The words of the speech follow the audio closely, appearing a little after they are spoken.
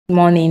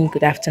Morning,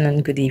 good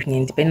afternoon, good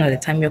evening, depending on the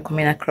time you're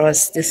coming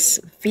across this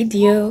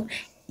video.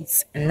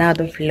 It's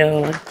another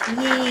vlog.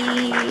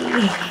 Yay!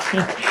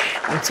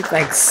 I'm super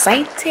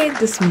excited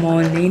this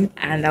morning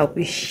and I'll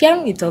be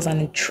sharing with us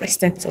an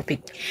interesting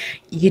topic.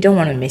 You don't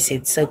want to miss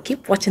it. So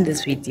keep watching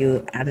this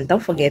video and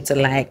don't forget to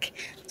like,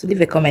 to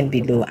leave a comment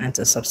below and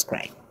to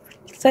subscribe.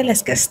 So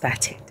let's get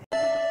started.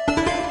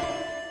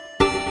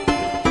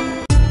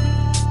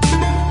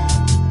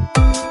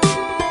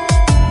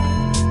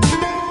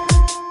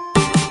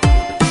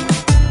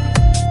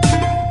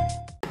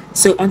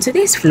 So on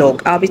today's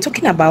vlog, I'll be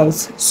talking about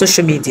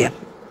social media.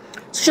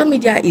 Social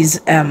media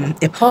is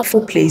a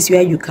powerful place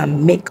where you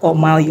can make or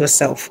mar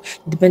yourself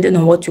depending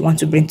on what you want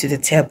to bring to the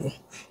table.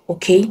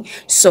 Okay,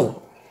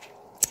 so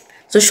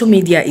social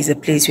media is a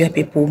place where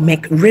people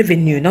make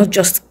revenue, not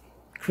just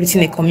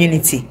creating a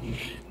community.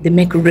 They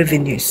make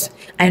revenues.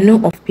 I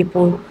know of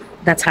people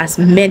that has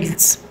made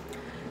it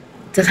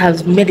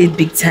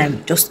big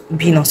time just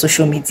being on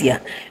social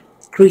media,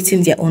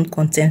 creating their own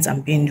content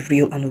and being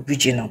real and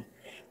original.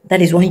 That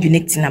is one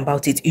unique thing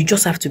about it. You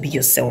just have to be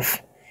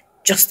yourself.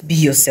 Just be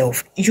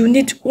yourself. You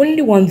need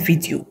only one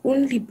video,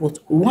 one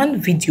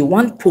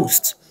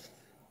post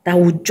that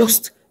will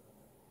just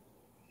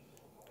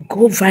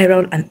go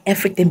viral and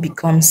everything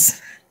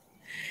becomes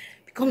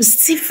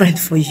different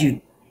for you.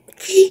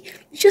 Okay?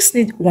 You just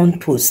need one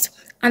post.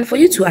 And for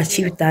you to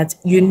achieve that,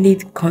 you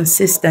need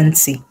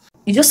consistency.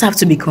 You just have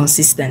to be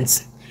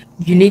consistent.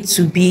 You need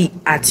to be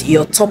at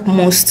your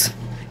topmost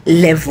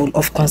level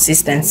of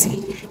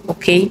consistency.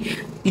 Okay?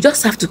 You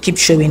just have to keep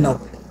showing up.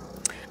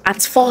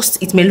 At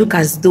first, it may look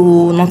as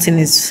though nothing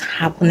is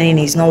happening,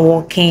 it's not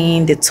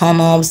working, the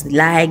turn-ups, the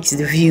likes,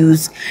 the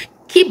views.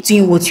 Keep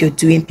doing what you're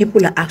doing.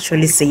 People are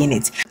actually saying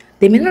it.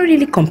 They may not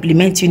really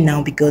compliment you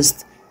now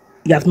because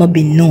you have not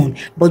been known.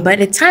 But by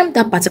the time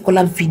that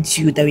particular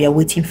video that we are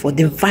waiting for,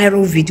 the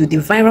viral video, the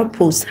viral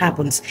post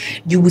happens,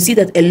 you will see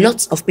that a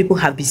lot of people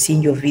have been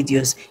seeing your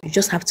videos. You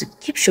just have to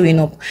keep showing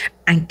up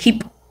and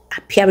keep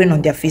appearing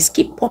on their face,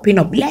 keep popping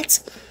up.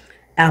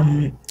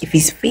 If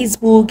it's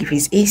Facebook, if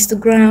it's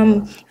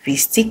Instagram, if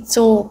it's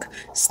TikTok,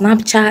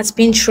 Snapchat,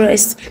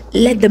 Pinterest,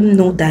 let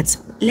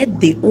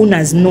the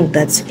owners know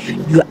that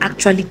you're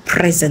actually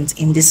present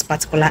in this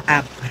particular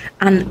app.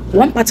 And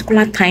one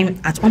particular time,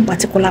 at one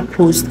particular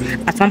post,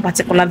 at one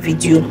particular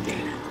video,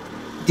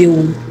 they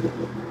will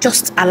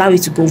just allow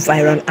it to go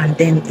viral, and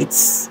then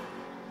it's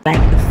like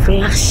a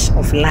flash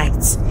of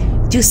light.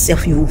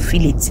 Yourself, you will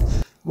feel it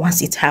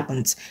once it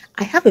happens.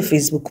 I have a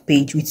Facebook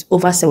page with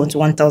over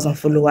 71,000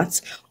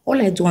 followers.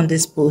 All I do on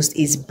this post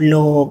is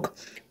blog,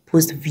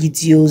 post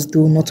videos,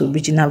 though not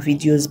original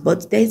videos,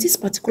 but there's this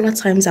particular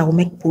times I will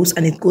make posts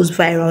and it goes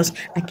viral.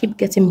 I keep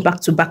getting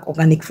back-to-back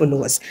organic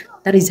followers.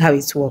 That is how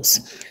it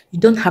works. You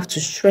don't have to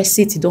stress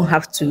it. You don't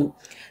have to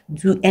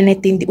do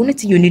anything. The only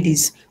thing you need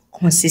is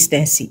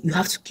consistency. You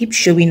have to keep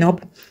showing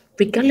up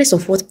regardless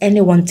of what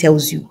anyone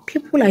tells you.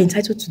 People are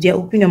entitled to their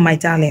opinion, my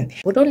darling,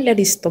 but don't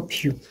let it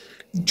stop you.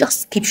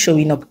 Just keep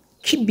showing up,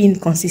 keep being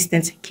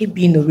consistent, keep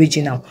being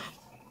original.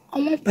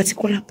 On one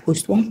particular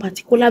post, one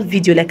particular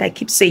video, like I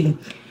keep saying,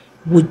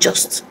 will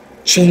just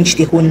change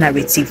the whole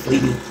narrative for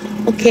you.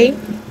 Okay?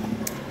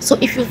 So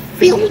if you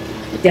feel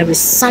there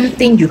is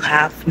something you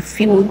have, you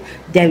feel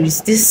there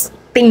is this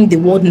thing the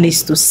world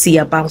needs to see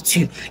about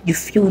you, you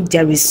feel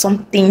there is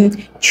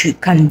something you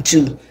can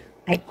do,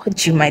 I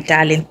urge you, my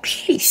darling,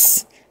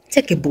 please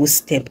take a bold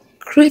step.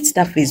 Create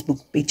that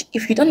Facebook page.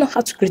 If you don't know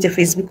how to create a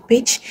Facebook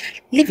page,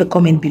 leave a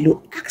comment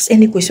below. Ask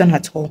any question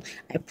at all.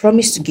 I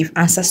promise to give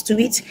answers to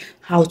it,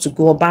 how to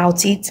go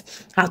about it,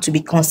 how to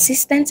be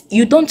consistent.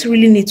 You don't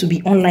really need to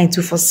be online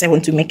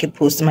 24/7 to make a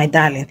post, my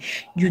darling.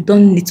 You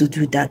don't need to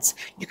do that.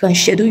 You can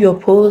schedule your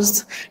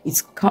post.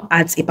 It's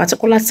at a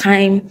particular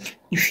time.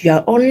 If you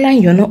are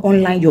online, you're not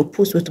online, your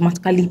post will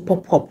automatically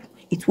pop up.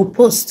 It will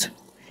post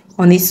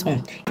on its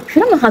own. If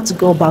you don't know how to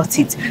go about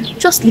it,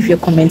 just leave your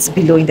comments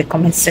below in the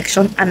comment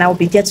section and I'll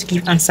be there to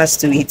give answers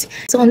to it.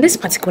 So on this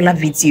particular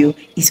video,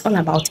 it's all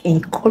about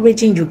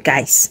encouraging you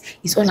guys.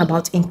 It's all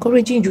about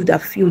encouraging you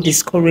that feel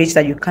discouraged,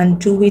 that you can't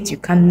do it, you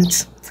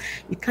can't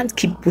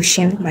keep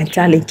pushing, my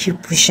darling,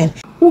 keep pushing.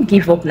 Who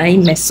give up now,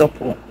 you mess up.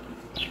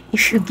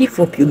 If you give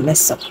up, you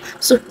mess up.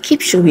 So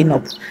keep showing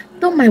up.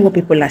 Don't mind what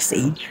people are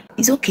saying.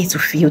 It's okay to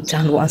feel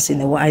down once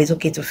in a while. It's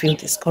okay to feel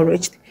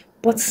discouraged,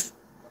 but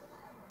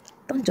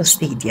don't just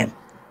stay there.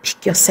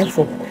 Pick yourself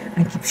up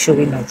and keep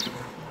showing up.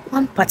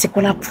 One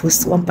particular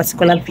post, one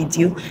particular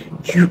video,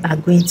 you are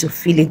going to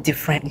feel it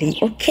differently.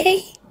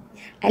 Okay?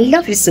 I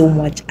love you so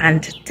much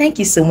and thank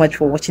you so much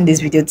for watching this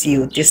video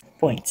till this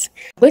point.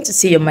 I'm going to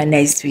see you in my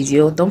next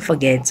video. Don't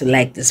forget to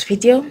like this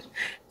video,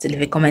 to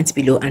leave a comment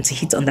below and to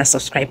hit on that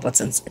subscribe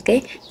buttons. Okay?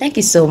 Thank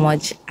you so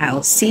much.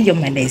 I'll see you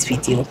in my next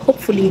video.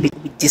 Hopefully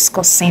we'll be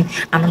discussing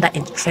another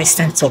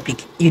interesting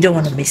topic. You don't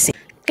want to miss it.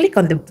 Click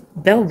on the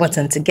bell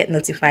button to get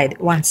notified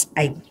once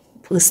I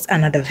post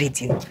another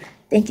video.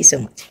 Thank you so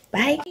much.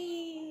 Bye.